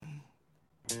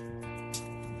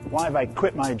Why have I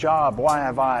quit my job? Why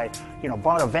have I,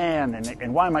 bought a van?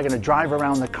 And why am I going to drive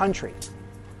around the country?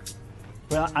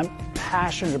 Well, I'm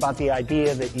passionate about the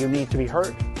idea that you need to be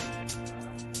heard.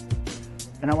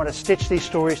 And I want to stitch these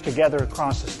stories together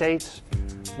across the states.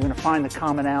 We're going to find the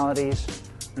commonalities.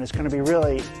 And it's going to be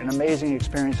really an amazing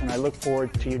experience. And I look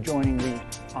forward to you joining me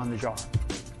on the jar.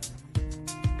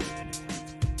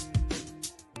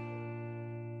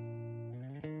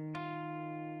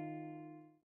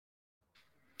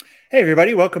 Hey,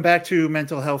 everybody. Welcome back to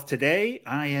Mental Health Today.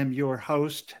 I am your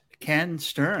host, Ken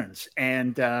Stearns.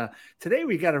 And today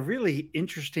we got a really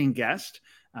interesting guest.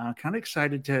 Kind of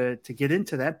excited to get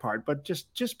into that part. But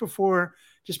just before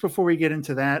we get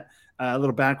into that, a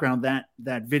little background,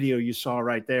 that video you saw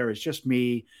right there is just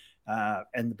me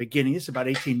and the beginning. It's about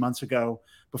 18 months ago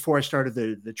before I started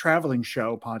the Traveling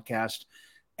Show podcast.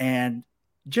 And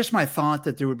just my thought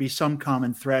that there would be some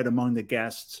common thread among the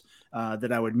guests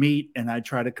that I would meet, and I'd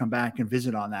try to come back and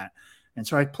visit on that. And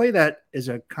so I play that as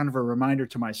a kind of a reminder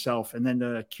to myself, and then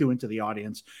to cue into the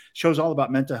audience. Show's all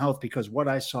about mental health, because what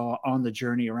I saw on the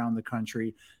journey around the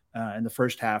country in the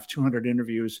first half, 200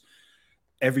 interviews,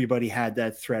 everybody had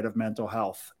that thread of mental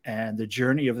health, and the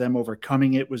journey of them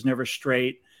overcoming it was never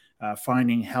straight.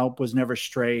 Finding help was never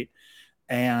straight.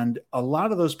 And a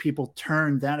lot of those people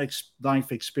turned that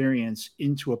life experience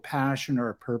into a passion or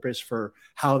a purpose for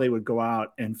how they would go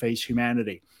out and face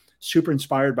humanity. Super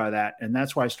inspired by that. And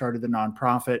that's why I started the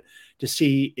nonprofit, to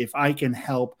see if I can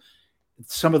help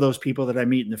some of those people that I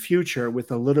meet in the future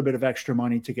with a little bit of extra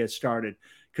money to get started,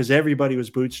 because everybody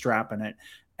was bootstrapping it,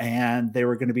 and they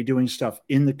were going to be doing stuff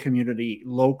in the community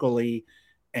locally,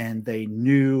 and they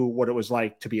knew what it was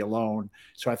like to be alone.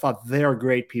 So I thought they're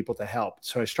great people to help.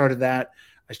 So I started that.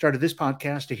 I started this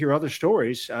podcast to hear other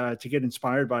stories, to get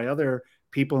inspired by other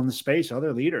people in the space,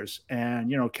 other leaders.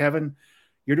 And, Kevin,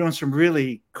 you're doing some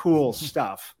really cool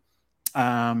stuff.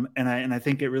 And I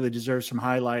think it really deserves some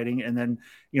highlighting. And then,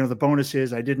 the bonus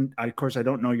is I don't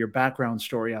know your background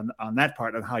story on that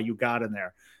part, on how you got in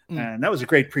there. And that was a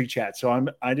great pre-chat. So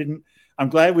I'm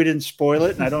glad we didn't spoil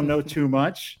it, and I don't know too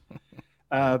much.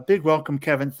 Big welcome,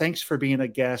 Kevin. Thanks for being a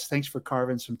guest. Thanks for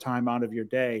carving some time out of your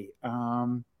day.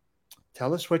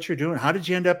 Tell us what you're doing. How did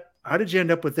you end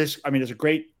up with this? I mean, it's a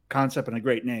great concept and a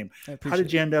great name. How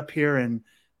did you end up here?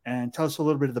 And tell us a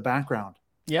little bit of the background.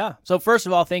 Yeah. So first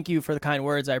of all, thank you for the kind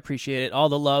words. I appreciate it. All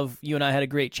the love. You and I had a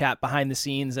great chat behind the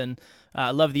scenes, and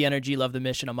love the energy, love the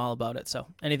mission. I'm all about it. So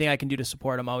anything I can do to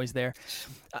support, I'm always there.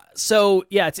 So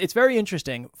yeah, it's very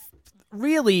interesting.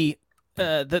 Really,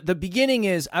 the beginning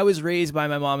is I was raised by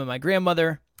my mom and my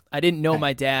grandmother. I didn't know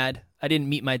my dad. I didn't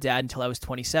meet my dad until I was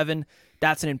 27.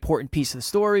 That's an important piece of the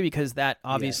story, because that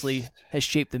obviously has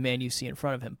shaped the man you see in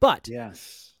front of him. But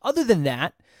other than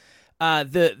that,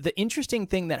 the interesting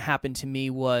thing that happened to me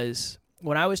was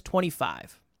when I was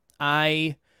 25,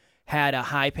 I had a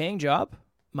high-paying job.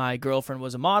 My girlfriend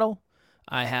was a model.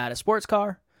 I had a sports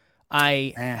car.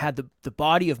 I had the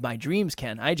body of my dreams,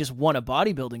 Ken. I just won a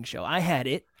bodybuilding show. I had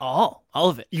it all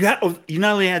of it. You not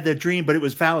only had the dream, but it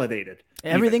was validated.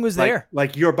 Everything was there.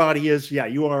 Like your body is,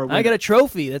 you are a winner. I got a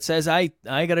trophy that says I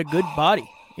got a good body.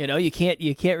 You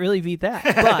can't really beat that.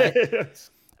 But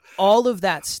all of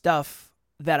that stuff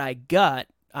that I got,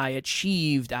 I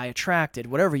achieved, I attracted,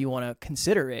 whatever you want to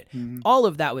consider it, all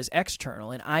of that was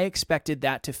external, and I expected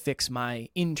that to fix my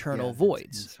internal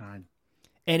voids.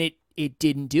 And it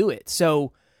didn't do it.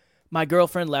 So my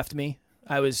girlfriend left me.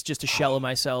 I was just a shell of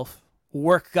myself.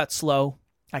 Work got slow.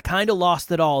 I kind of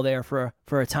lost it all there for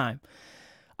a time.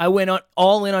 I went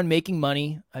all in on making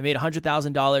money. I made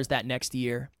 $100,000 that next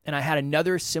year. And I had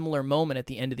another similar moment at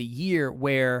the end of the year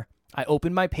where I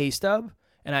opened my pay stub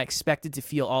and I expected to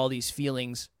feel all these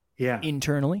feelings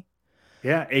internally.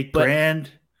 Yeah, $8,000.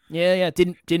 Yeah.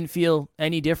 Didn't feel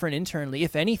any different internally.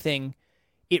 If anything,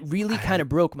 it really kind of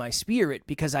broke my spirit,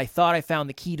 because I thought I found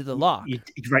the key to the lock.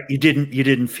 You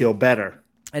didn't feel better.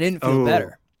 I didn't feel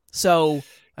better. So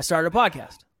I started a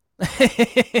podcast.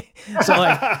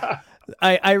 So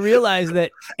I realized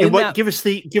that. Give us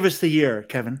the year,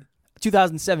 Kevin.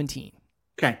 2017.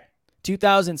 Okay.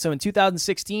 So in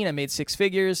 2016, I made six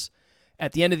figures.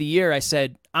 At the end of the year, I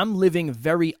said, I'm living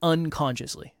very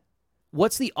unconsciously.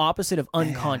 What's the opposite of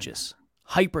unconscious?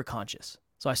 Hyperconscious.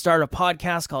 So I started a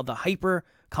podcast called the Hyper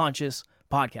Conscious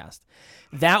Podcast.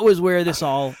 That was where this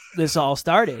all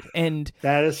started. And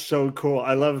that is so cool.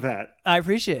 I love that. I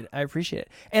appreciate it.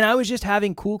 And I was just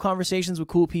having cool conversations with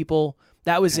cool people.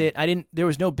 That was it. There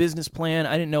was no business plan.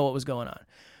 I didn't know what was going on.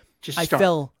 Just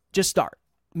start.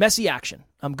 Messy action.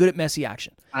 I'm good at messy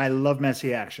action. I love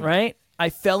messy action. Right? I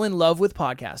fell in love with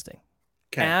podcasting.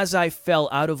 Okay. as I fell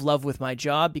out of love with my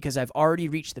job because I've already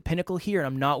reached the pinnacle here and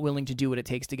I'm not willing to do what it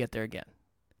takes to get there again.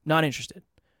 Not interested.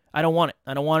 I don't want it.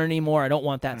 I don't want it anymore. I don't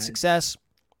want that success.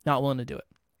 Not willing to do it.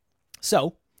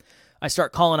 So I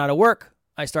start calling out of work.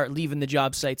 I start leaving the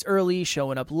job sites early,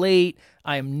 showing up late.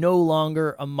 I am no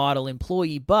longer a model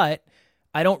employee, but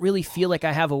I don't really feel like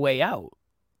I have a way out,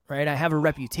 right? I have a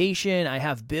reputation. I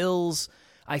have bills.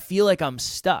 I feel like I'm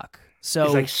stuck. So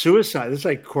it's like suicide. It's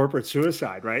like corporate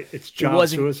suicide, right? It's job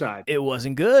suicide. It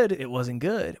wasn't good. It wasn't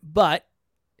good. But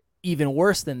even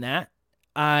worse than that,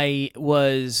 I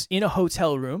was in a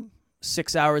hotel room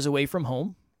 6 hours away from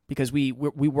home because we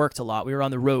worked a lot. We were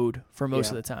on the road for most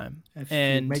of the time.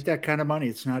 And you make that kind of money,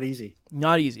 it's not easy.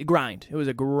 Not easy. Grind. It was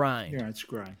a grind. Yeah, it's a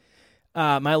grind.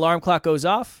 My alarm clock goes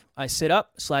off. I sit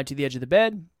up, slide to the edge of the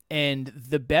bed. And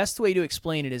the best way to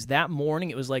explain it is that morning,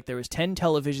 it was like there was 10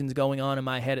 televisions going on in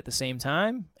my head at the same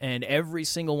time, and every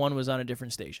single one was on a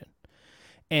different station.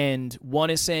 And one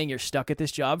is saying, you're stuck at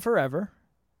this job forever,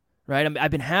 right?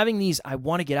 I've been having these, I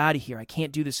want to get out of here. I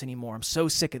can't do this anymore. I'm so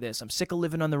sick of this. I'm sick of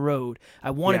living on the road.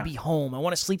 I want to be home. I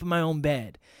want to sleep in my own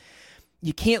bed.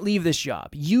 You can't leave this job.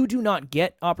 You do not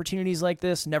get opportunities like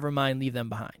this. Never mind, leave them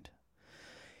behind.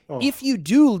 If you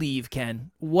do leave,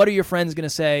 Ken, what are your friends going to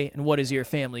say, and what is your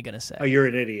family going to say? Oh, you're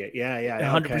an idiot. Yeah,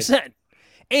 100%. Okay.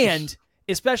 And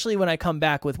especially when I come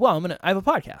back with, I have a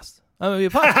podcast. I'm going to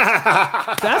be a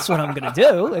podcast. That's what I'm going to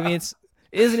do. I mean,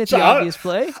 isn't it the obvious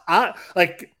play? Are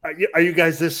you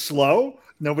guys this slow?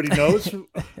 Nobody knows?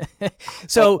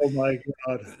 So, oh my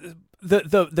God.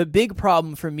 The big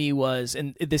problem for me was,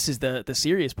 and this is the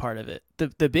serious part of it,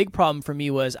 the big problem for me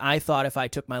was I thought if I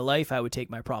took my life, I would take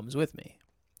my problems with me.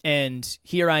 And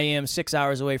here I am 6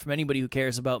 hours away from anybody who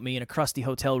cares about me in a crusty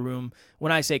hotel room.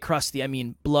 When I say crusty, I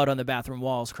mean blood on the bathroom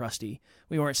walls crusty.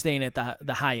 We weren't staying at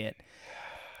the Hyatt.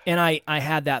 And I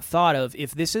had that thought of,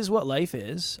 if this is what life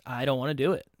is, I don't want to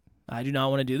do it. I do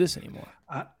not want to do this anymore.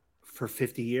 For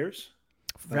 50 years?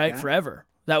 Right, forever.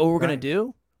 Is that what we're going to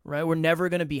do? Right? We're never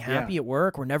going to be happy at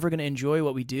work. We're never going to enjoy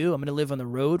what we do. I'm going to live on the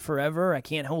road forever. I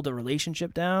can't hold a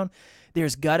relationship down.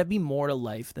 There's got to be more to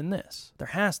life than this. There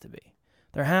has to be.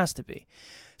 There has to be.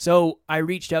 So I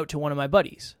reached out to one of my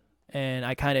buddies, and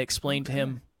I kind of explained to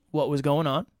him what was going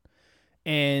on.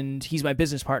 And he's my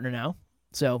business partner now.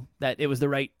 So that it was the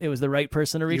right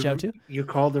person to reach out to. You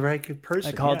called the right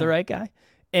person. I called the right guy.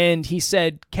 And he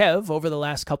said, Kev, over the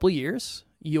last couple of years,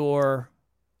 your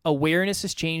awareness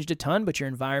has changed a ton, but your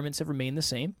environments have remained the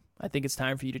same. I think it's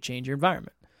time for you to change your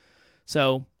environment.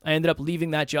 So I ended up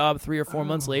leaving that job 3 or 4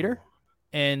 months later.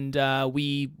 And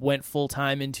we went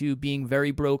full-time into being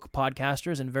very broke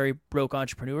podcasters and very broke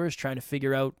entrepreneurs, trying to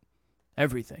figure out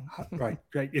everything. Right.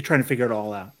 You're trying to figure it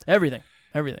all out. Everything.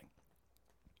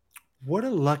 What a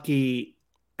lucky,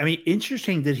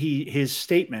 interesting that his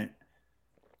statement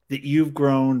that you've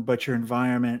grown, but your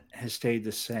environment has stayed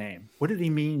the same. What did he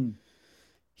mean?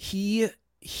 He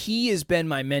has been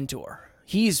my mentor.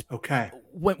 He's okay.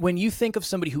 When you think of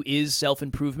somebody who is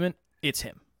self-improvement, it's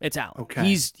him. It's Alan.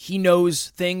 Okay. He knows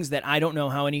things that I don't know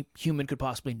how any human could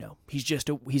possibly know.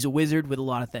 He's a wizard with a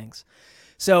lot of things.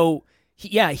 So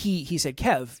he said,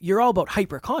 Kev, you're all about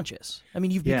hyper conscious. I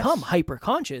mean, you've become hyper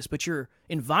conscious, but your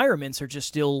environments are just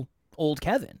still old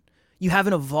Kevin. You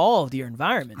haven't evolved your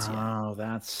environments yet. Oh,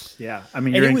 you're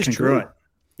incongruent.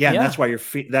 Yeah, that's why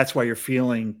you're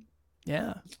feeling.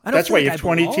 Yeah, that's why you have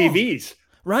 20 TVs.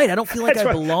 Right. I don't feel like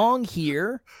I belong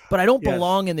here, but I don't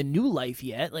belong in the new life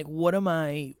yet. Like, what am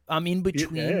I? I'm in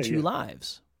between two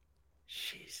lives.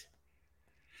 Jeez.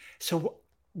 So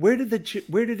where did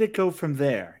it go from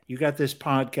there? You got this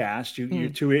podcast.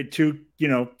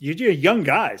 You're young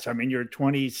guys. I mean, you're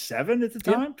 27 at the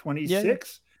time,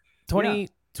 26,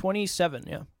 27.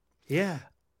 Yeah.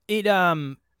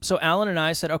 Yeah. So Alan and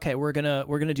I said, okay, we're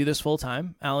gonna do this full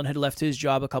time. Alan had left his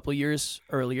job a couple years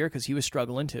earlier because he was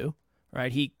struggling too.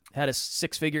 Right, he had a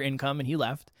 6-figure income and he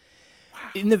left.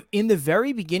 Wow. In the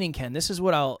very beginning, Ken, this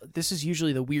is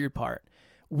usually the weird part.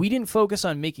 We didn't focus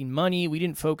on making money. We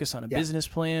didn't focus on a business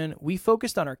plan. We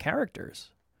focused on our characters.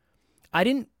 I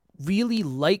didn't really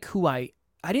like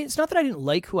it's not that I didn't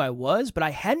like who I was, but I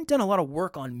hadn't done a lot of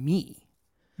work on me.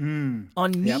 On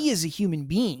me as a human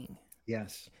being.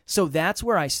 Yes. So that's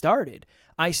where I started.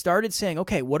 I started saying,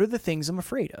 okay, what are the things I'm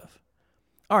afraid of?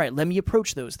 All right, let me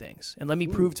approach those things and let me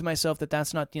prove to myself that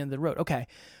that's not the end of the road. Okay,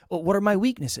 well, what are my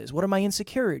weaknesses? What are my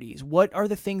insecurities? What are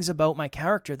the things about my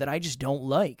character that I just don't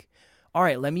like? All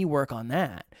right, let me work on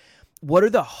that. What are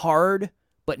the hard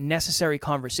but necessary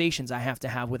conversations I have to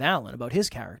have with Alan about his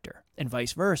character and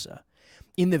vice versa?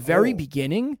 In the very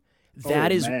beginning,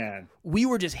 we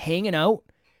were just hanging out,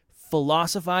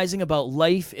 philosophizing about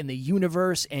life and the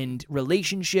universe and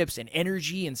relationships and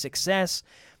energy and success.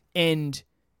 And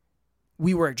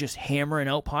we were just hammering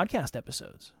out podcast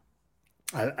episodes.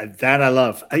 That I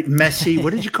love. Messy.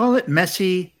 What did you call it?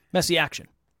 Messy action.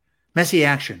 Messy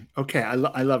action. Okay. I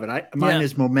love it. Mine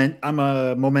is I'm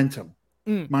a momentum.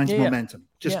 Mine's momentum.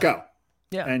 Just go.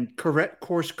 Yeah. And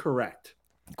course correct.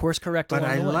 Course correct. But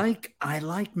I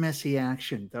like messy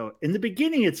action though. In the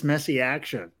beginning, it's messy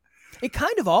action. It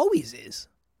kind of always is.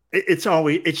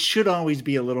 It should always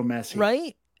be a little messy.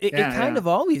 Right? It kind of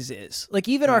always is. Like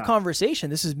even our conversation,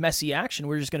 this is messy action.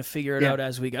 We're just going to figure it out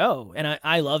as we go. And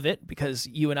I love it because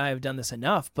you and I have done this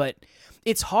enough. But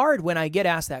it's hard when I get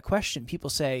asked that question. People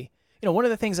say, one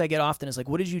of the things I get often is like,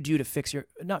 what did you do to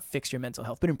not fix your mental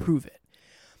health, but improve it?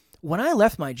 When I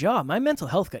left my job, my mental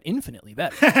health got infinitely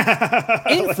better.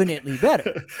 Infinitely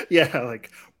better. Yeah,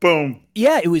 like boom.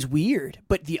 Yeah, it was weird.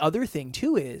 But the other thing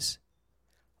too is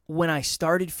when I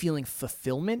started feeling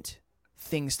fulfillment,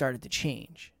 things started to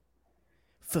change.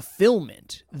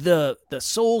 Fulfillment, the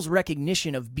soul's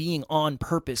recognition of being on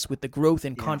purpose with the growth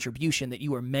and contribution that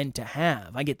you are meant to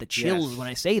have. I get the chills when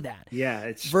I say that. Yeah,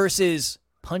 it's versus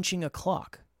punching a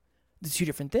clock. The two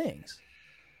different things.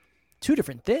 Two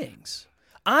different things.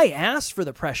 I asked for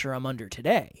the pressure I'm under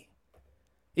today.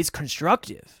 It's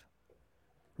constructive,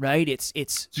 right? It's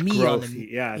me growth. on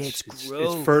the it's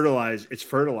growth. It's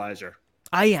fertilizer.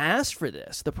 I asked for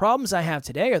this. The problems I have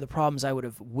today are the problems I would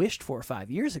have wished for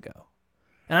 5 years ago.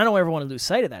 And I don't ever want to lose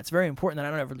sight of that. It's very important that I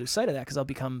don't ever lose sight of that because I'll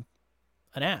become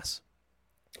an ass.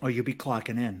 Oh, you'll be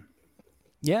clocking in.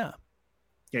 Yeah.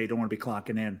 Yeah, you don't want to be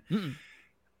clocking in. Mm-mm.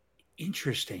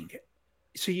 Interesting.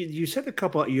 So you said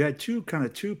you had two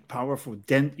powerful,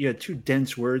 you had two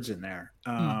dense words in there.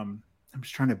 I was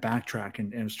trying to backtrack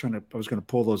and I was going to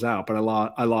pull those out, but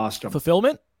I lost them.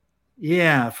 Fulfillment?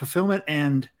 Yeah, fulfillment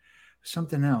and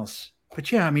something else.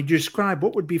 But yeah, I mean, describe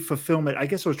what would be fulfillment. I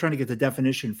guess I was trying to get the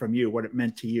definition from you, what it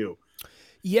meant to you.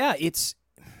 Yeah, it's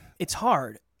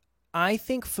hard. I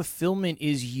think fulfillment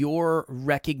is your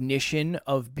recognition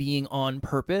of being on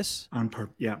purpose.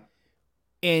 Yeah.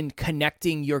 And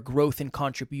connecting your growth and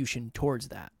contribution towards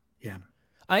that. Yeah.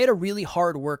 I had a really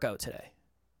hard workout today.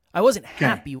 I wasn't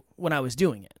happy when I was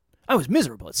doing it. I was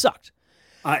miserable. It sucked.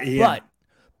 Yeah.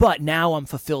 But now I'm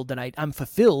fulfilled that I'm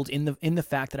fulfilled in the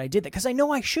fact that I did that because I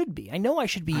know I should be. I know I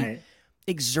should be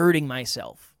exerting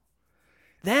myself.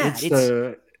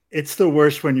 It's the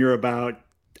worst when you're about,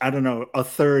 I don't know, a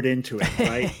third into it,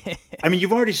 right? I mean,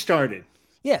 you've already started,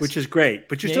 yes, which is great,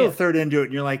 but you're still a third into it,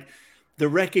 and you're like, the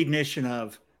recognition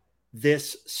of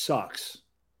this sucks.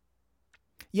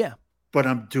 Yeah. But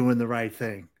I'm doing the right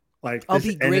thing. Like I'll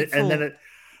be grateful.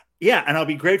 And I'll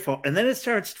be grateful. And then it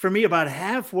starts for me about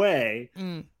halfway.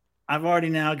 I've already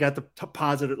now got the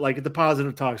positive, like the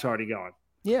positive talk's already going.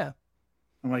 Yeah.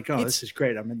 I'm like, this is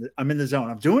great. I'm in the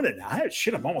zone. I'm doing it now.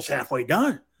 Shit, I'm almost halfway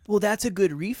done. Well, that's a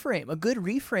good reframe. A good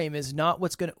reframe is not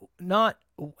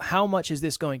how much is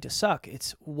this going to suck.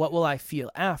 It's what will I feel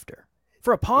after.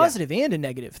 For a positive and a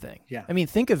negative thing. Yeah. I mean,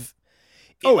 think of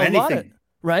anything.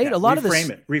 Right? Yeah, a lot of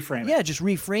this. Reframe it. Yeah, just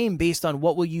reframe based on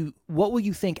what will you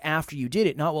think after you did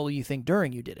it, not what will you think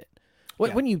during you did it.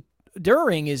 When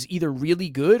during is either really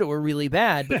good or really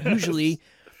bad, but usually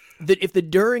if the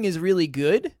during is really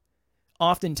good,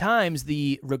 oftentimes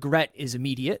the regret is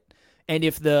immediate. And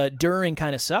if the during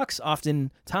kind of sucks,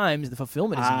 oftentimes the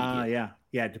fulfillment is immediate.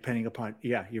 Yeah, depending upon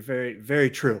you're very,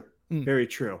 very true. Very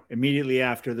true. Immediately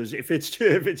after, if it's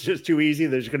just too easy,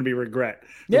 there's going to be regret.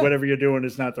 Yeah. Whatever you're doing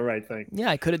is not the right thing. Yeah,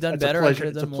 I could have done better.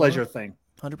 It's a pleasure thing.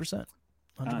 100%.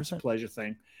 It's a pleasure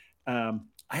thing. I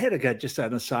had a guy, just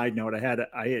on a side note,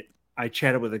 I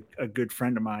chatted with a good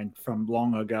friend of mine from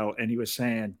long ago, and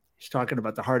he's talking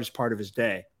about the hardest part of his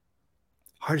day.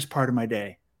 Hardest part of my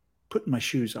day, putting my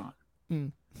shoes on.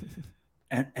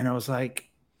 And I was like,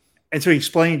 and so he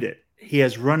explained it. He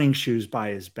has running shoes by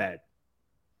his bed.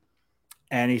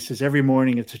 And he says, every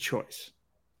morning it's a choice.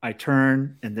 I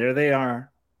turn and there they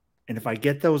are. And if I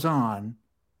get those on,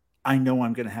 I know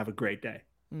I'm going to have a great day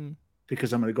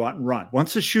because I'm going to go out and run.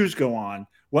 Once the shoes go on,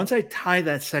 once I tie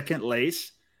that second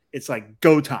lace, it's like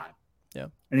go time. Yeah.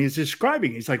 And he's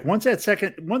like, once I snap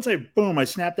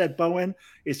that bow in,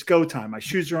 it's go time. My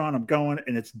shoes are on, I'm going,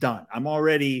 and it's done. I'm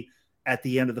already at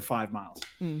the end of the 5 miles.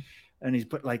 And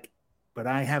but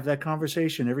I have that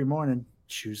conversation every morning.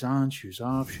 Shoes on, shoes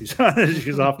off, shoes on,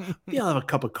 shoes off. You'll have a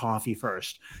cup of coffee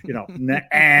first. Not the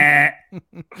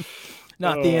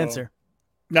answer.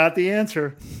 Not the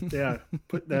answer. Yeah.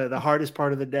 Put the hardest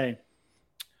part of the day.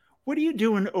 What are you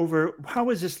doing how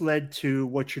has this led to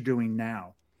what you're doing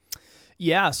now?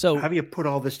 Yeah. So how do you put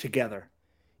all this together?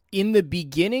 In the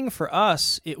beginning for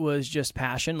us, it was just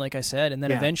passion, like I said. And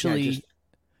then eventually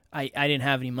I didn't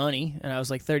have any money, and I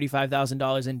was like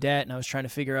 $35,000 in debt, and I was trying to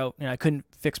figure out, I couldn't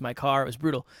fix my car. It was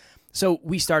brutal. So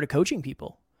we started coaching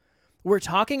people. We're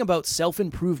talking about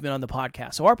self-improvement on the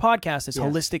podcast. So our podcast is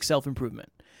holistic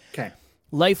self-improvement. Okay.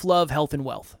 Life, love, health, and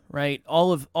wealth, right?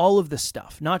 All of the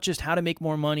stuff, not just how to make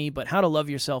more money, but how to love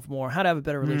yourself more, how to have a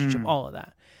better relationship, all of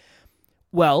that.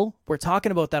 Well, we're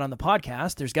talking about that on the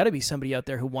podcast. There's got to be somebody out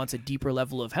there who wants a deeper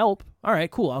level of help. All right,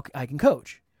 cool. I can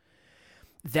coach.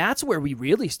 That's where we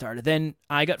really started. Then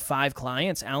I got 5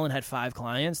 clients. Alan had 5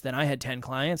 clients. Then I had 10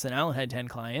 clients. Then Alan had 10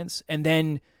 clients. And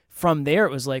then from there,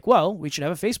 it was like, well, we should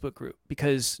have a Facebook group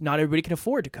because not everybody can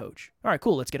afford to coach. All right,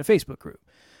 cool. Let's get a Facebook group.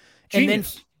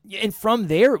 Genius. And from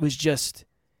there, it was just,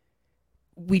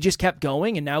 we just kept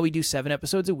going. And now we do 7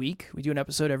 episodes a week. We do an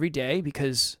episode every day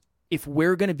because if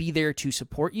we're going to be there to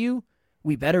support you,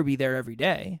 we better be there every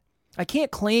day. I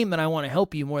can't claim that I want to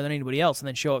help you more than anybody else and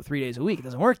then show up 3 days a week. It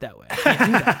doesn't work that way. I can't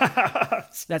do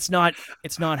that.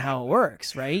 It's not how it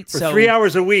works, right? For 3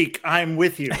 hours a week, I'm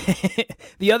with you.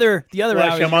 the other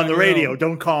hours I'm on the radio.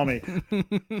 Don't call me.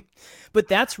 But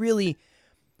that's really,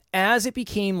 as it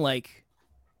became like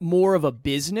more of a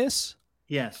business.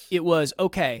 Yes. It was,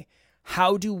 okay,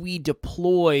 how do we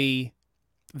deploy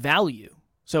value?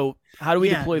 So how do we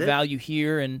deploy value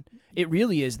here? And it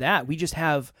really is that. We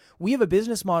have a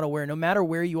business model where no matter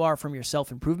where you are from your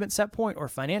self-improvement set point or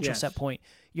financial set point,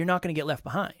 you're not going to get left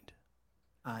behind.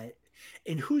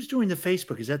 And who's doing the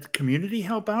Facebook? Is that the community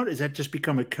help out? Is that just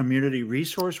become a community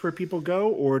resource where people go?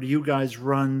 Or do you guys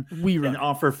run and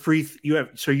offer free?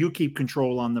 So you keep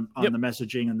control on the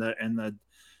messaging and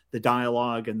the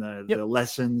dialogue and the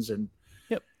lessons and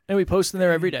we post them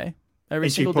there every day, every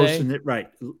single day.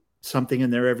 Something in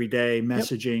there every day,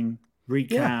 messaging,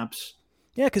 recaps.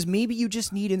 Yeah, because maybe you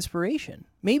just need inspiration.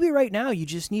 Maybe right now you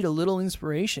just need a little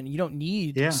inspiration. You don't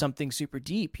need something super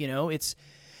deep. It's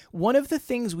one of the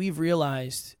things we've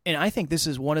realized, and I think this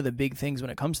is one of the big things when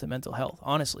it comes to mental health,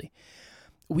 honestly.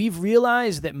 We've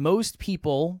realized that most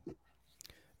people,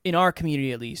 in our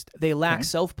community at least, they lack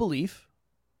self-belief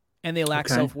and they lack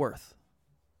self-worth.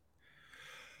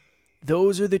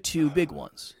 Those are the 2 big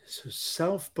ones. So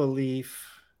self-belief.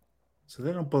 So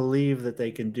they don't believe that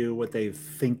they can do what they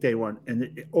think they want.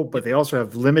 But they also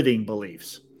have limiting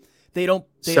beliefs. They don't.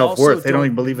 Self-worth. They don't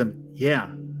even believe in,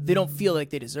 They don't feel like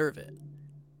they deserve it.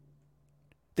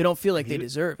 They don't feel like they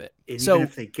deserve it. Even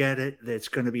if they get it, it's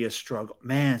going to be a struggle.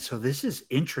 Man, so this is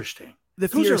interesting.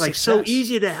 Those are like so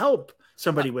easy to help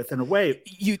somebody with in a way.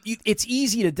 It's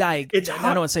easy to diagnose. I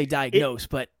don't want to say diagnose,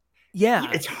 but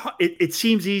it's it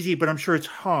seems easy, but I'm sure it's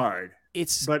hard.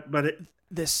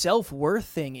 The self-worth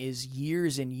thing is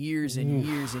years and years and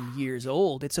years and years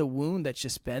old. It's a wound that's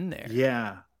just been there.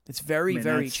 Yeah. It's very,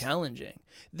 very challenging.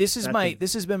 This has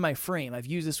been my frame. I've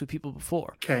used this with people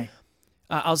before. Okay.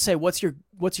 I'll say, what's your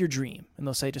dream? And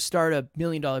they'll say, to start $1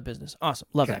 million business. Awesome.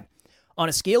 Love that. On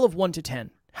a scale of 1 to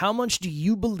 10, how much do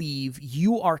you believe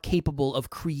you are capable of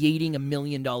creating $1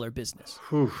 million business?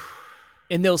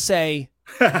 And they'll say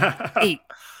 8.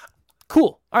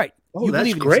 Cool. All right. Oh,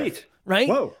 that's great. Yourself, right?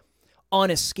 Whoa. On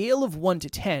a scale of 1 to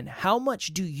 10, how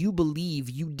much do you believe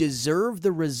you deserve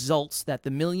the results that the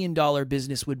 $1 million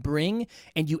business would bring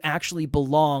and you actually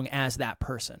belong as that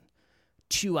person?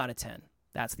 2 out of 10.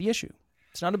 That's the issue.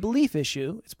 It's not a belief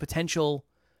issue. It's a potential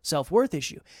self-worth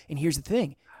issue. And here's the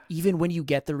thing. Even when you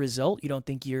get the result, you don't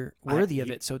think you're worthy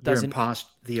of it. So it doesn't...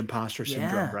 the imposter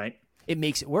syndrome, right? It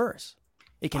makes it worse.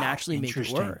 It can actually make it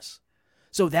worse.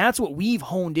 So that's what we've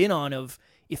honed in on of,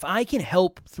 if I can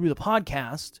help through the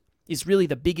podcast, is really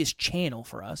the biggest channel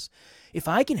for us. If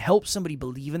I can help somebody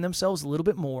believe in themselves a little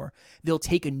bit more, they'll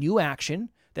take a new action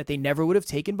that they never would have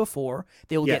taken before.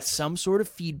 They will get some sort of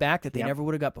feedback that they never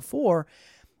would have got before.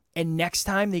 And next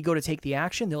time they go to take the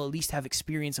action, they'll at least have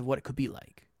experience of what it could be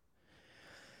like.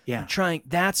 Yeah.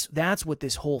 That's what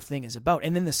this whole thing is about.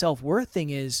 And then the self-worth thing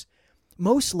is,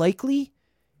 most likely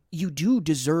you do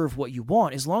deserve what you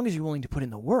want as long as you're willing to put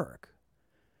in the work.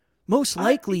 Most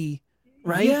likely...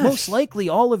 Right? Yes. Most likely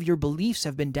all of your beliefs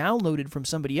have been downloaded from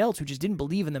somebody else who just didn't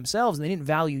believe in themselves and they didn't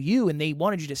value you and they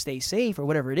wanted you to stay safe or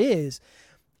whatever it is.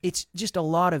 It's just a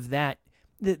lot of that.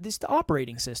 The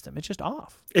operating system, it's just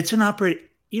off. It's an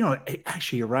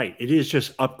actually you're right. It is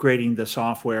just upgrading the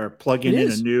software, plugging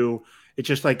in a new, it's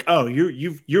just like, oh,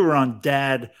 you're on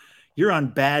Bad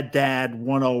Dad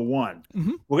 101.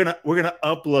 Mm-hmm. We're gonna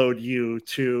upload you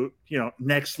to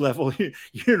next level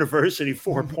university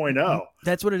 4.0.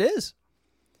 That's what it is.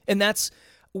 And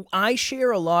I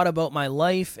share a lot about my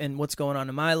life and what's going on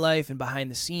in my life and behind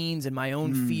the scenes and my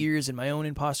own fears and my own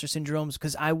imposter syndromes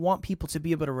because I want people to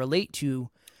be able to relate to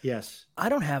Yes. I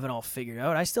don't have it all figured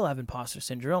out. I still have imposter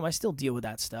syndrome. I still deal with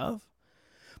that stuff.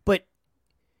 But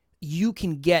you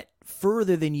can get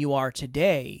further than you are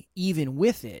today, even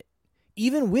with it.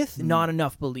 Even with not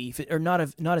enough belief or not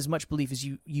as much belief as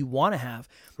you want to have,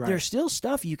 there's still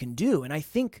stuff you can do. And I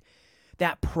think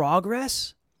that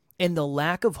progress and the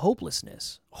lack of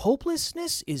hopelessness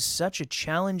is such a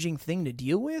challenging thing to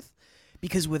deal with,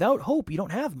 because without hope, you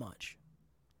don't have much.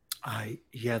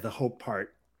 The hope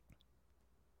part.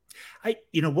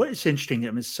 What is interesting,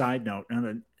 a side note,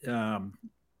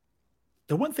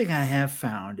 the one thing I have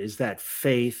found is that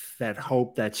faith, that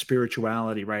hope, that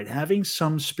spirituality, right? Having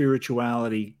some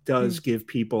spirituality does give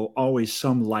people always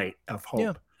some light of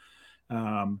hope.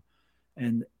 Yeah.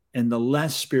 And the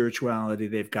less spirituality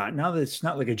they've got, now that it's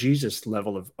not like a Jesus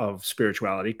level of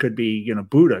spirituality, it could be,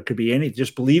 Buddha, could be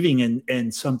just believing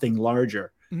in something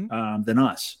larger than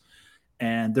us.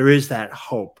 And there is that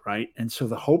hope, right? And so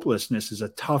the hopelessness is a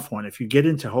tough one. If you get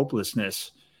into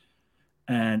hopelessness,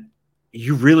 and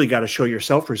you really got to show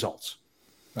yourself results,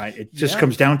 right? It just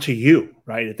comes down to you,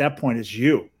 right? At that point, it's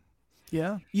you.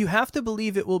 Yeah. You have to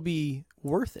believe it will be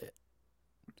worth it.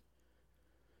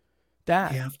 You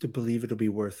have to believe it'll be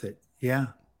worth it. Yeah.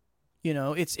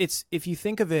 It's if you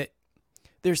think of it,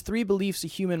 there's 3 beliefs a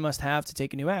human must have to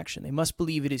take a new action. They must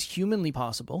believe it is humanly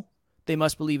possible. They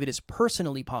must believe it is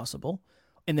personally possible,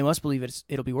 and they must believe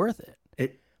it'll be worth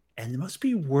it. And it must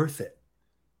be worth it.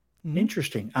 Mm-hmm.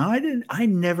 Interesting. I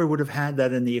never would have had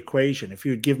that in the equation if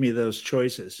you would give me those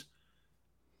choices.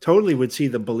 Totally would see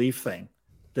the belief thing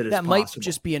that it's possible. That might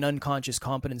just be an unconscious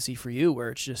competency for you, where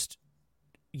it's just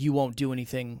you won't do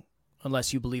anything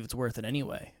unless you believe it's worth it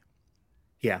anyway.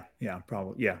 Yeah,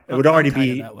 probably. Yeah, it would already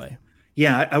be that way.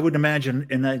 Yeah, I would imagine,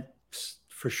 and that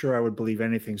for sure I would believe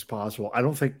anything's possible. I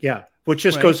don't think, which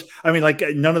just goes, like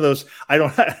none of those, I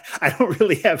don't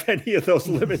really have any of those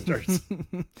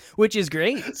limiters. Which is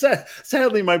great.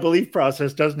 Sadly, my belief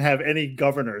process doesn't have any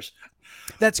governors.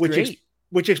 That's great.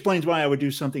 Which explains why I would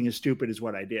do something as stupid as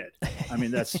what I did.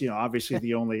 That's, obviously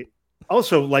the only,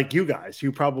 also like you guys,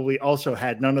 you probably also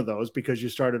had none of those because you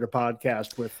started a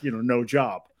podcast with, no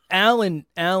job. Alan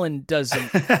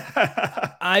doesn't.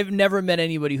 I've never met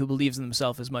anybody who believes in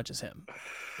themselves as much as him,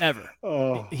 ever.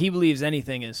 Oh. He believes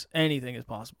anything is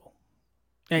possible.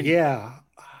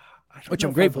 Which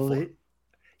I'm grateful for.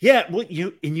 Yeah, well,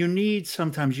 you need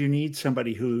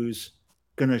somebody who's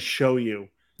gonna show you.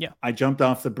 Yeah, I jumped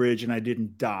off the bridge and I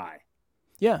didn't die.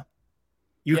 Yeah,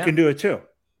 you can do it too.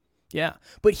 Yeah,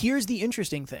 but here's the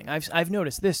interesting thing. I've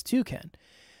noticed this too, Ken.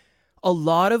 A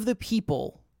lot of the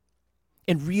people.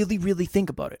 And really, really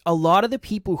think about it. A lot of the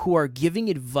people who are giving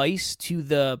advice to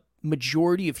the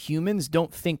majority of humans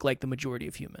don't think like the majority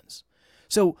of humans.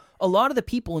 So a lot of the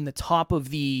people in the top of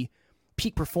the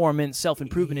peak performance,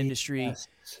 self-improvement industry,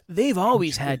 they've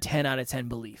always had 10 out of 10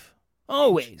 belief.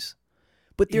 Always.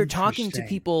 But they're talking to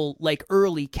people like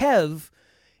early Kev.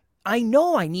 I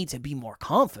know I need to be more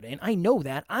confident. I know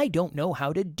that. I don't know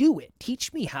how to do it.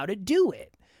 Teach me how to do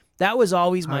it. That was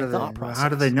always my thought process. How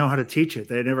do they know how to teach it?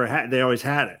 They always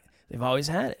had it. They've always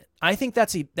had it. I think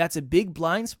that's a big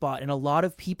blind spot, and a lot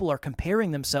of people are comparing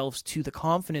themselves to the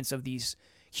confidence of these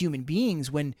human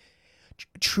beings when,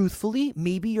 truthfully,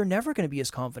 maybe you're never going to be as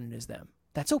confident as them.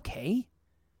 That's okay.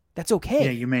 That's okay.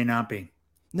 Yeah, you may not be.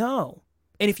 No.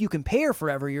 And if you compare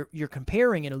forever, you're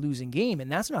comparing in a losing game,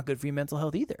 and that's not good for your mental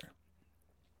health either.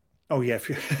 Oh, yeah.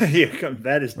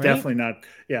 That is definitely not.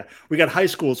 Yeah. We got high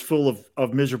schools full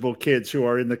of miserable kids who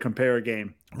are in the compare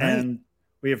game. Right. And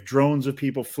we have drones of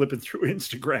people flipping through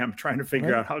Instagram trying to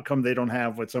figure out how come they don't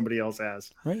have what somebody else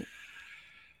has. Right.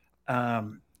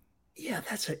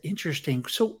 That's interesting.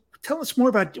 So tell us more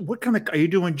about what kind of, are you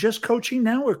doing just coaching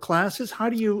now or classes? How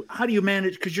do you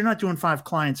manage? Because you're not doing 5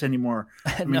 clients anymore.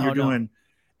 You're doing.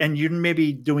 And you're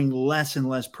maybe doing less and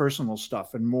less personal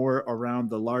stuff and more around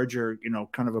the larger,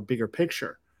 kind of a bigger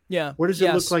picture. Yeah. What does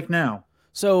it look like now?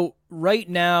 So right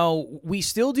now we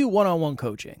still do one-on-one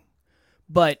coaching,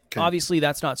 but obviously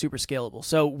that's not super scalable.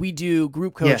 So we do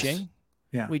group coaching. Yes.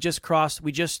 Yeah. We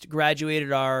just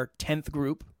graduated our 10th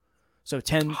group. So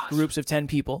 10 groups of 10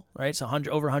 people, right? So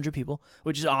over 100 people,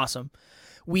 which is awesome.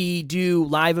 We do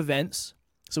live events.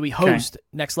 So we host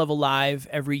Next Level Live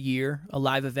every year, a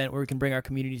live event where we can bring our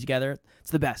community together.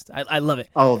 It's the best. I love it.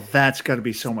 Oh, that's got to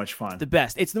be so much fun. The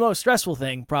best. It's the most stressful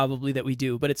thing probably that we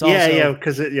do, but it's also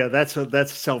because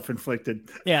that's self-inflicted.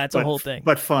 Yeah, it's a whole thing.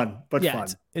 But fun. Fun.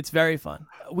 It's very fun.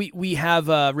 We have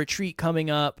a retreat coming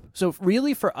up. So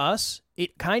really for us,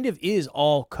 it kind of is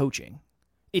all coaching.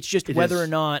 It's just whether or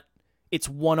not it's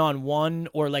one-on-one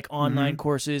or like online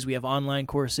courses. We have online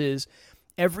courses.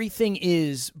 everything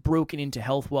is broken into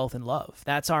health, wealth, and love.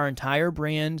 That's our entire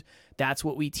brand. That's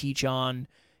what we teach on.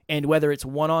 And whether it's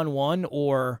one-on-one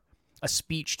or a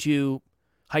speech to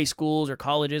high schools or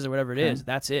colleges or whatever it is,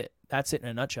 that's it. That's it in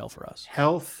a nutshell for us.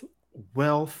 Health,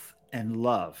 wealth, and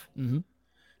love. Mm-hmm.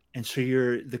 And so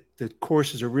the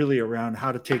courses are really around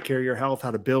how to take care of your health,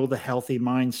 how to build a healthy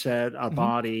mindset, a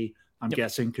body. I'm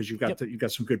guessing because you've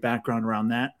got some good background around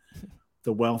that.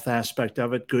 The wealth aspect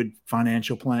of it, good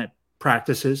financial plan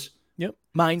practices. Yep.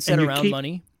 Mindset around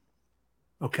money.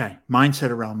 Okay.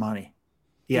 Mindset around money.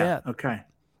 Yeah. Okay.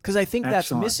 Because I think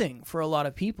that's missing for a lot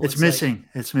of people. It's missing.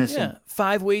 It's missing. Yeah.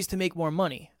 5 ways to make more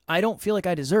money. I don't feel like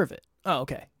I deserve it. Oh,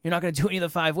 okay. You're not going to do any of the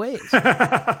 5 ways.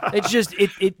 It's just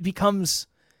it becomes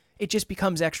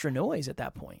extra noise at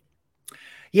that point.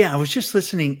 Yeah, I was just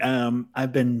listening.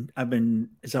 I've been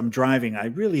as I'm driving, I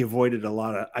really avoided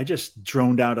I just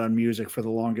droned out on music for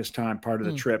the longest time, part of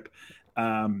the trip.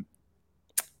 And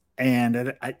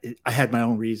I had my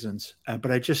own reasons,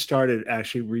 but I just started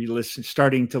actually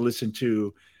starting to listen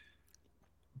to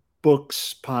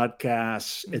books,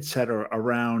 podcasts, etc.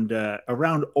 around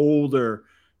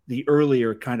the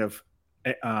earlier kind of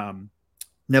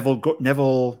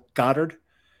Neville Goddard.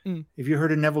 Have you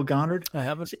heard of Neville Goddard? I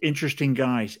haven't. It's interesting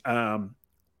guys.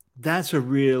 That's a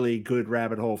really good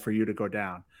rabbit hole for you to go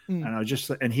down.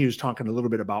 And he was talking a little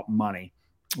bit about money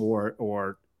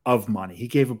or of money. He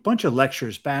gave a bunch of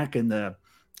lectures back in the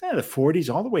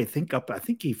 40s, all the way I think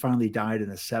he finally died in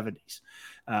the 70s.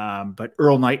 But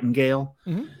Earl Nightingale,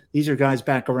 these are guys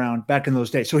back in those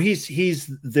days. So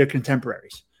he's their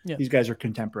contemporaries. Yeah. These guys are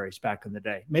contemporaries back in the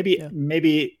day.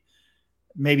 Maybe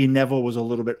Neville was a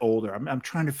little bit older. I'm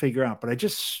trying to figure out, but I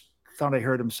just thought I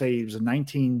heard him say he was a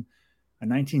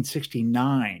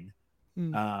 1969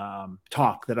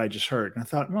 talk that I just heard. And I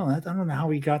thought, well, I don't know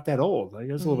how he got that old.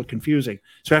 It was a little confusing.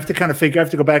 So I have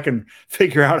to go back and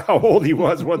figure out how old he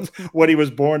was, what he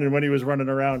was born and when he was running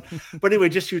around. But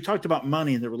anyway, you talked about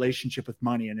money and the relationship with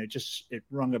money. And it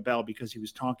rung a bell because he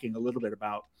was talking a little bit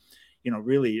about,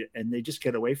 really, and they just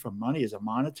get away from money as a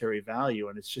monetary value.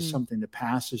 And it's just something that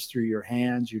passes through your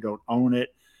hands. You don't own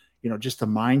it. Just the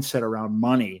mindset around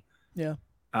money. Yeah.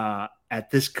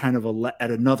 At this kind of at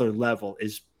another level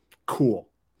is cool.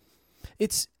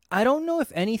 I don't know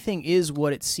if anything is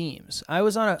what it seems. I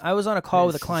was on a call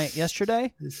with a client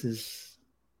yesterday.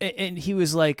 And he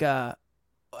was like, I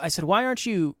said, why aren't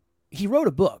you, he wrote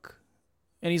a book.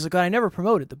 And he's like, I never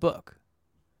promoted the book.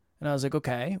 And I was like,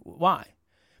 okay, why?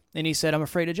 And he said, I'm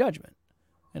afraid of judgment.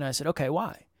 And I said, okay,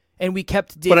 why? And we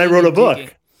kept digging. But I wrote a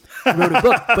book. Wrote a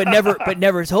book, but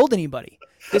never told anybody.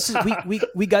 This is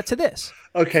we got to this.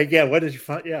 Okay, yeah. What did you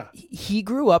find? Yeah. He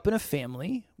grew up in a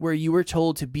family where you were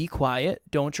told to be quiet,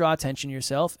 don't draw attention to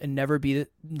yourself, and never be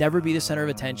the center of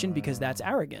attention because that's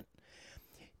arrogant.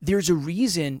 There's a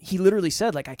reason he literally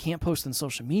said, like, I can't post on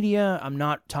social media. I'm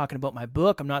not talking about my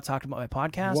book. I'm not talking about my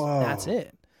podcast. Whoa. That's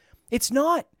it. It's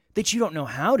not that you don't know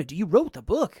how to do. You wrote the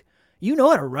book. You know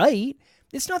how to write.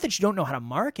 It's not that you don't know how to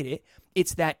market it.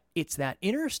 It's that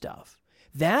inner stuff.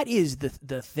 That is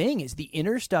the thing. Is the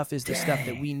inner stuff is the stuff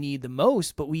that we need the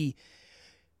most, but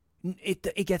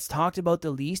it gets talked about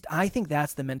the least. I think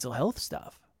that's the mental health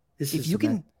stuff. If you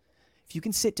can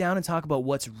sit down and talk about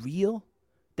what's real,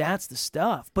 that's the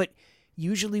stuff. But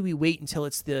usually we wait until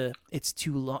it's too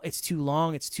long, it's too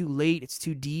late, it's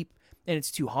too deep, and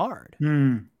it's too hard.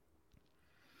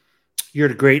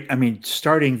 You're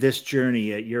starting this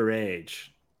journey at your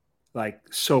age, like,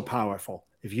 so powerful.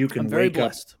 If you can, I'm very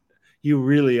blessed. You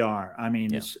really are.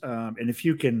 And if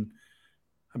you can,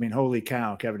 holy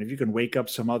cow, Kevin, if you can wake up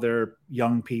some other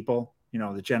young people,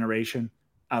 the generation,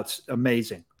 it's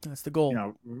amazing. That's the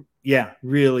goal. Yeah,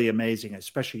 really amazing.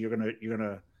 Especially you're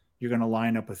gonna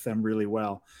line up with them really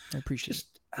well. I appreciate it.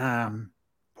 I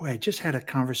just had a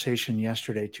conversation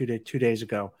yesterday, 2 days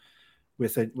ago,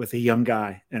 with a young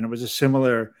guy, and it was a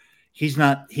similar. He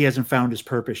hasn't found his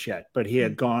purpose yet, but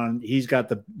he's got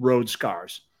the road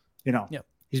scars. Yep.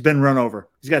 He's been run over.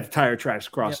 He's got the tire tracks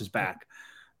across his back.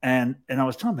 And I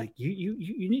was telling him, like,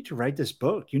 you need to write this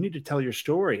book. You need to tell your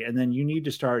story, and then you need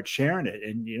to start sharing it.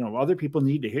 And, other people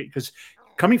need to hear it, because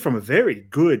coming from a very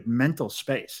good mental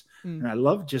space. And I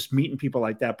love just meeting people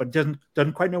like that, but doesn't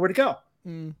quite know where to go.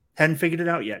 Hadn't figured it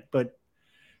out yet, but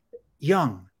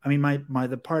young.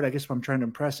 The part, I guess, what I'm trying to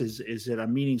impress is that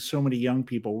I'm meeting so many young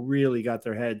people really got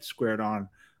their heads squared on.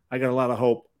 I got a lot of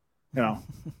hope.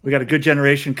 We got a good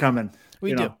generation coming.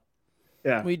 We do.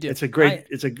 Yeah, we do. It's a great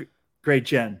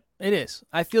gen. It is.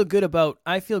 I feel good about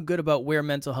where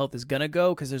mental health is gonna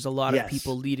go, because there's a lot of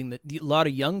people a lot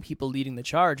of young people leading the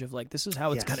charge of, like, this is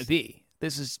how it's gonna be.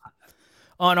 This is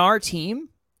on our team.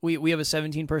 we have a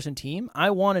 17-person team. I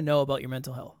want to know about your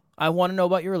mental health. I want to know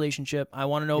about your relationship. I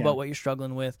want to know about what you're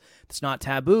struggling with. It's not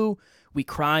taboo. We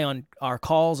cry on our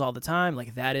calls all the time.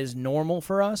 Like, that is normal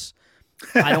for us.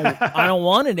 I don't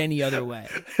want it any other way.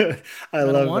 I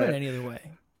don't want it any other way.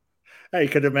 I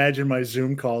could imagine my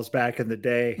Zoom calls back in the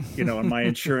day, you know, and my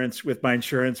insurance with my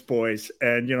insurance boys,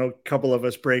 and, you know, a couple of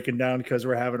us breaking down because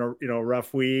we're having a, you know,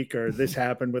 rough week, or this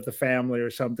happened with the family or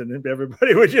something. And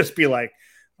everybody would just be like,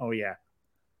 oh yeah,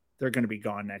 they're going to be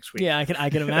gone next week. Yeah, I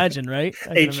can imagine, right?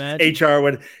 I can imagine.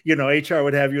 HR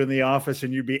would have you in the office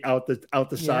and you'd be out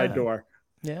the side door.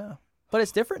 Yeah, but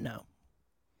it's different now.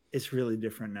 It's really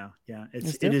different now. Yeah, it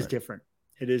is different.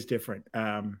 It is different.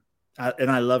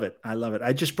 And I love it. I love it.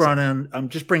 I'm just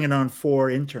bringing on 4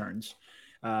 interns,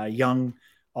 young,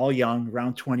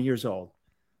 around 20 years old,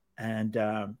 and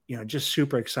you know, just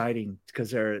super exciting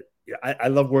because I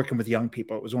love working with young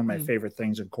people. It was one of my favorite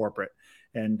things in corporate.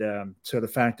 And so the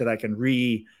fact that I can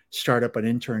start up an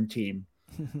intern team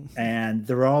and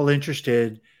they're all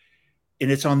interested, and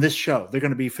it's on this show. They're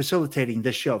going to be facilitating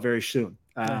this show very soon.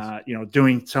 Nice. You know,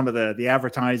 doing some of the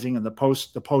advertising and the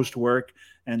post work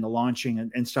and the launching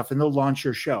and stuff. And they'll launch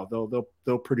your show.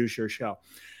 They'll produce your show.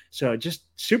 So just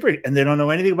super. And they don't know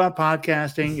anything about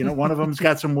podcasting. You know, one of them's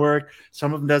got some work.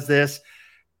 Some of them does this,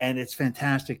 and it's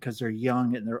fantastic because they're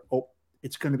young and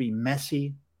it's going to be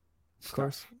messy. Of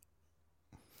course.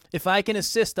 If I can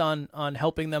assist on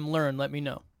helping them learn, let me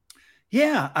know.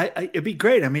 Yeah, it'd be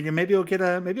great. I mean, maybe I'll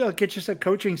get you some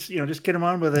coaching. You know, just get them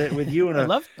on with you and I'd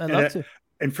love to,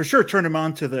 and for sure turn them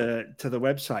on to the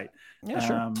website. Yeah,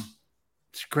 sure.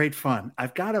 It's great fun.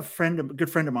 I've got a good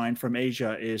friend of mine from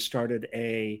Asia is started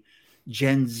a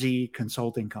Gen Z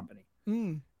consulting company,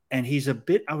 and he's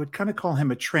I would kind of call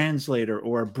him a translator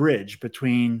or a bridge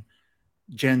between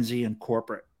Gen Z and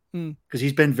corporate, because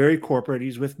he's been very corporate.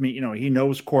 He's with me, you know, he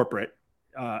knows corporate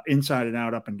inside and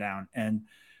out, up and down, and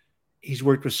he's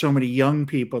worked with so many young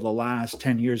people the last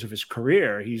 10 years of his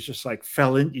career. He's just like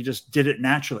he just did it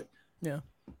naturally. Yeah.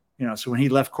 You know, so when he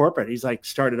left corporate, he's like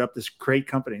started up this great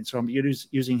company. And so I'm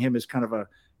using him as kind of an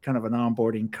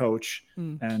onboarding coach.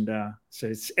 And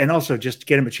and also just to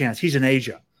get him a chance. He's in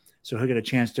Asia, so he'll get a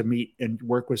chance to meet and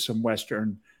work with some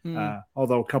Western,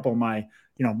 although a couple of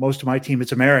most of my team,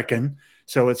 it's American.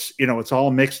 So it's, you know, it's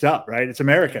all mixed up, right? It's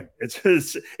American.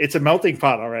 It's a melting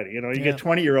pot already. You know, you get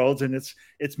 20-year-olds and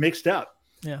it's mixed up.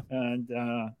 Yeah. And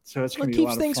so it's going to be a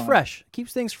lot of fun.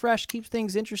 Keeps things fresh, keeps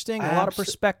things interesting, a lot of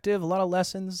perspective, a lot of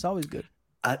lessons. It's always good.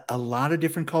 A lot of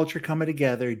different culture coming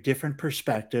together, different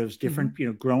perspectives, different, you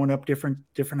know, growing up different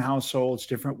households,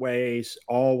 different ways,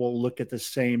 all will look at the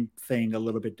same thing a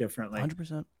little bit differently.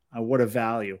 100%. What a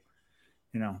value.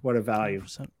 You know, what a value.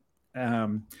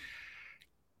 100%.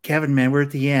 Kevin, man, we're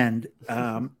at the end.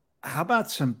 How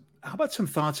about some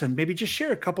thoughts, and maybe just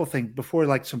share a couple of things before,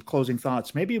 like some closing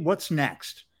thoughts. Maybe what's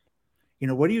next? You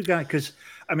know, what do you got? Because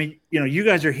I mean, you know, you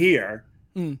guys are here.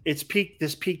 It's peak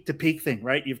to peak thing,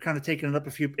 right? You've kind of taken it up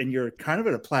a few, and you're kind of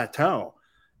at a plateau,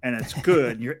 and it's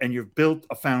good. and you've built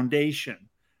a foundation.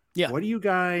 Yeah. What are you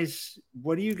guys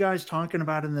talking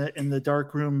about in the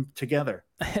dark room together?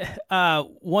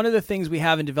 One of the things we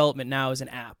have in development now is an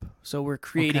app. So we're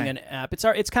creating an app.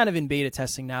 It's kind of in beta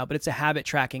testing now, but it's a habit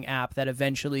tracking app that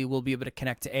eventually we'll be able to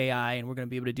connect to AI, and we're going to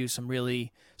be able to do some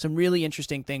really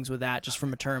interesting things with that, just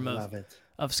from a term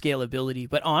of scalability.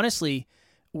 But honestly,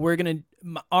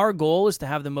 our goal is to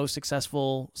have the most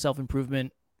successful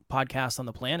self-improvement podcast on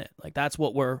the planet. Like, that's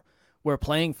what we're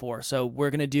playing for. So we're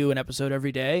going to do an episode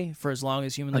every day for as long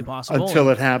as humanly possible. Until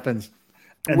it happens.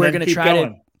 And we're going to try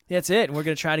going. That's it. And we're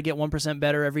going to try to get 1%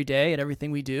 better every day at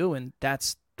everything we do. And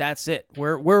that's it.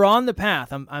 We're on the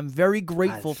path. I'm very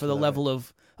grateful for the level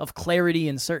of clarity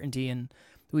and certainty. And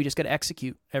we just got to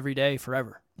execute every day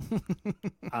forever.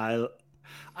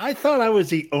 I thought I was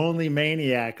the only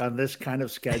maniac on this kind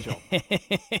of schedule.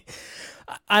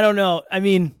 I don't know. I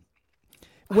mean,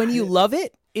 when you love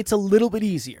it, it's a little bit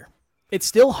easier. It's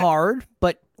still hard,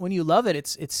 but when you love it,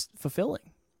 it's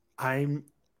fulfilling. I'm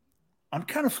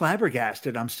kind of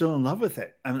flabbergasted. I'm still in love with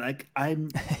it. I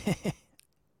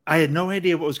had no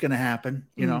idea what was going to happen.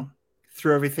 You know,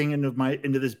 threw everything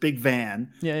into this big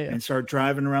van, and started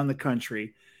driving around the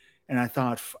country. And I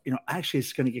thought, you know, actually,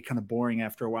 it's going to get kind of boring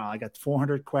after a while. I got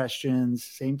 400 questions,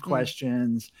 same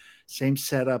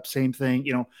setup, same thing.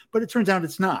 You know, but it turns out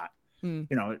it's not. You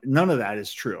know, none of that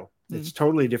is true. It's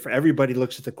totally different. Everybody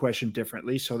looks at the question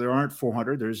differently. So there aren't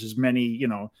 400. There's as many, you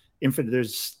know, infinite.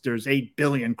 There's 8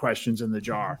 billion questions in the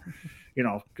jar, you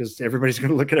know, because everybody's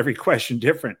going to look at every question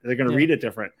different. They're going to read it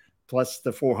different. plus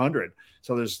the 400.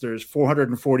 So there's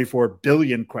 444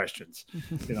 billion questions,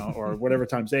 or whatever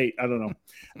times 8. I don't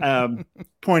know.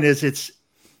 Point is,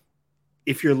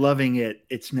 if you're loving it,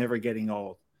 it's never getting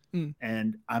old.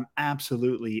 And I'm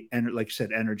absolutely, like you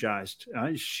said, energized.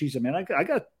 She's a man. I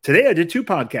got today. I did 2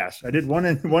 podcasts. I did one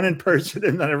in person,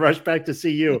 and then I rushed back to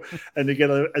see you and to get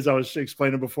as I was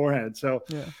explaining beforehand. So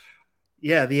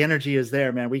yeah, the energy is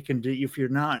there, man. We can do, if you're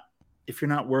not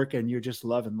working, you're just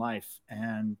loving life.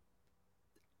 And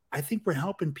I think we're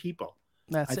helping people.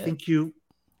 I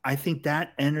think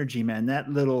that energy, man, that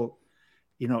little,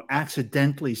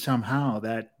 accidentally somehow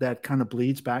that kind of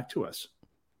bleeds back to us.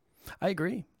 I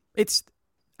agree.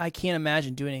 I can't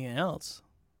imagine doing anything else.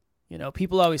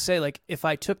 People always say, like, if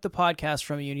I took the podcast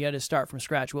from you and you had to start from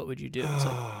scratch, what would you do? It's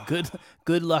like,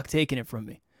 good luck taking it from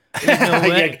me. There's no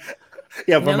way.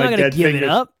 Yeah, I'm not going to give it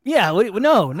up. Yeah,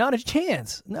 no, not a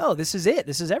chance. No, this is it.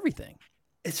 This is everything.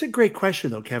 It's a great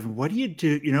question, though, Kevin. What do you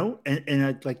do?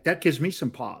 And like that gives me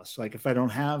some pause. Like, if I don't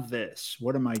have this,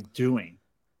 what am I doing?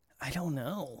 I don't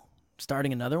know.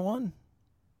 Starting another one?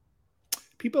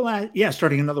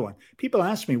 Starting another one. People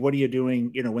ask me, what are you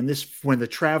doing? When the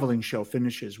traveling show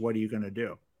finishes, what are you going to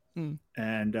do?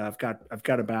 And I've got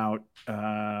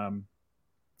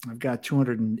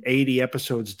 280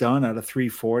 episodes done out of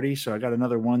 340. So I got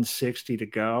another 160 to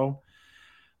go.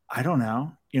 I don't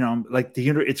know. Like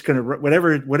it's going to,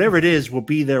 whatever it is, will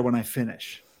be there when I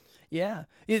finish. Yeah.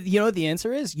 You know what the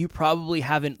answer is? You probably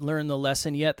haven't learned the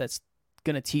lesson yet that's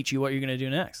going to teach you what you're going to do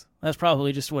next. That's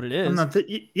probably just what it is.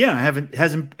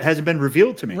 Hasn't been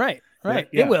revealed to me. Right. Yeah.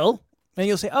 It will. And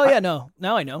you'll say, oh yeah, no,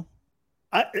 now I know.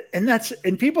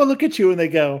 And people look at you and they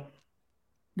go,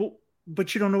 well,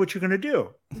 but you don't know what you're going to do.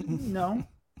 No.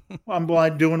 Well,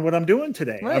 I'm doing what I'm doing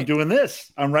today. Right. I'm doing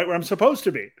this. I'm right where I'm supposed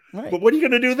to be. Right. But what are you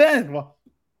going to do then? Well,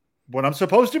 what I'm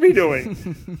supposed to be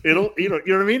doing. It'll, you know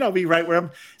what I mean? I'll be right where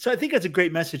I'm. So I think that's a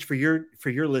great message for your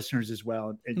listeners as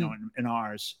well. And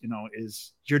ours,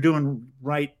 is you're doing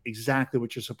right exactly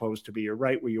what you're supposed to be. You're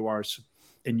right where you are,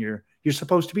 and you're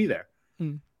supposed to be there.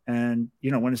 And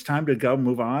when it's time to go,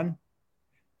 move on,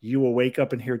 you will wake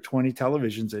up and hear 20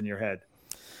 televisions in your head.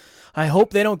 I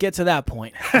hope they don't get to that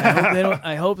point.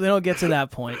 I hope they don't get to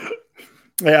that point.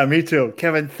 Yeah, me too.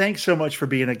 Kevin, thanks so much for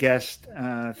being a guest.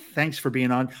 Thanks for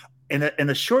being on. And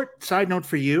a short side note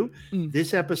for you,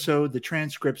 this episode, the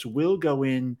transcripts will go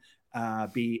in,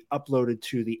 be uploaded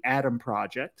to the Adam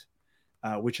Project,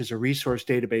 which is a resource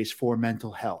database for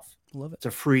mental health. Love it. It's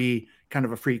a free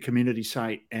community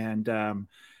site. And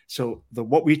so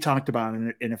what we talked about,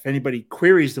 and if anybody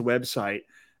queries the website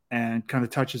and kind of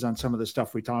touches on some of the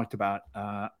stuff we talked about,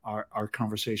 our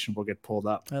conversation will get pulled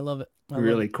up. I love it.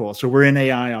 Really cool. So we're in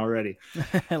AI already.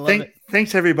 I love it.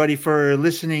 Thanks everybody for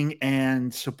listening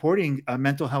and supporting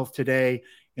Mental Health Today.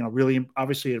 Really,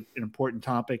 obviously an important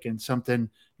topic and something,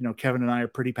 Kevin and I are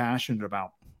pretty passionate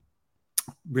about.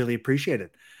 Really appreciate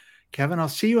it. Kevin, I'll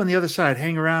see you on the other side.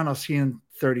 Hang around. I'll see you in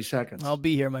 30 seconds. I'll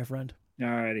be here, my friend. All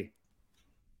righty.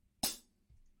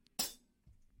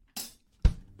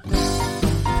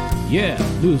 Yeah,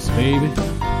 loose, baby.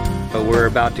 But we're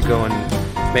about to go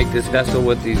and make this vessel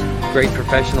with these great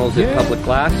professionals at Public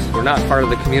Glass. We're not part of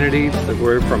the community, but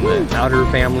we're from the outer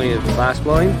family of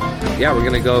glassblowing. Yeah, we're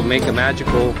going to go make a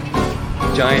magical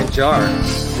giant jar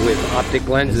with optic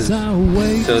lenses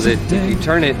so that if you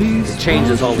turn it, it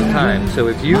changes all the time. So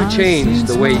if you change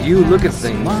the way you look at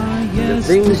things, the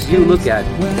things you look at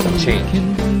change.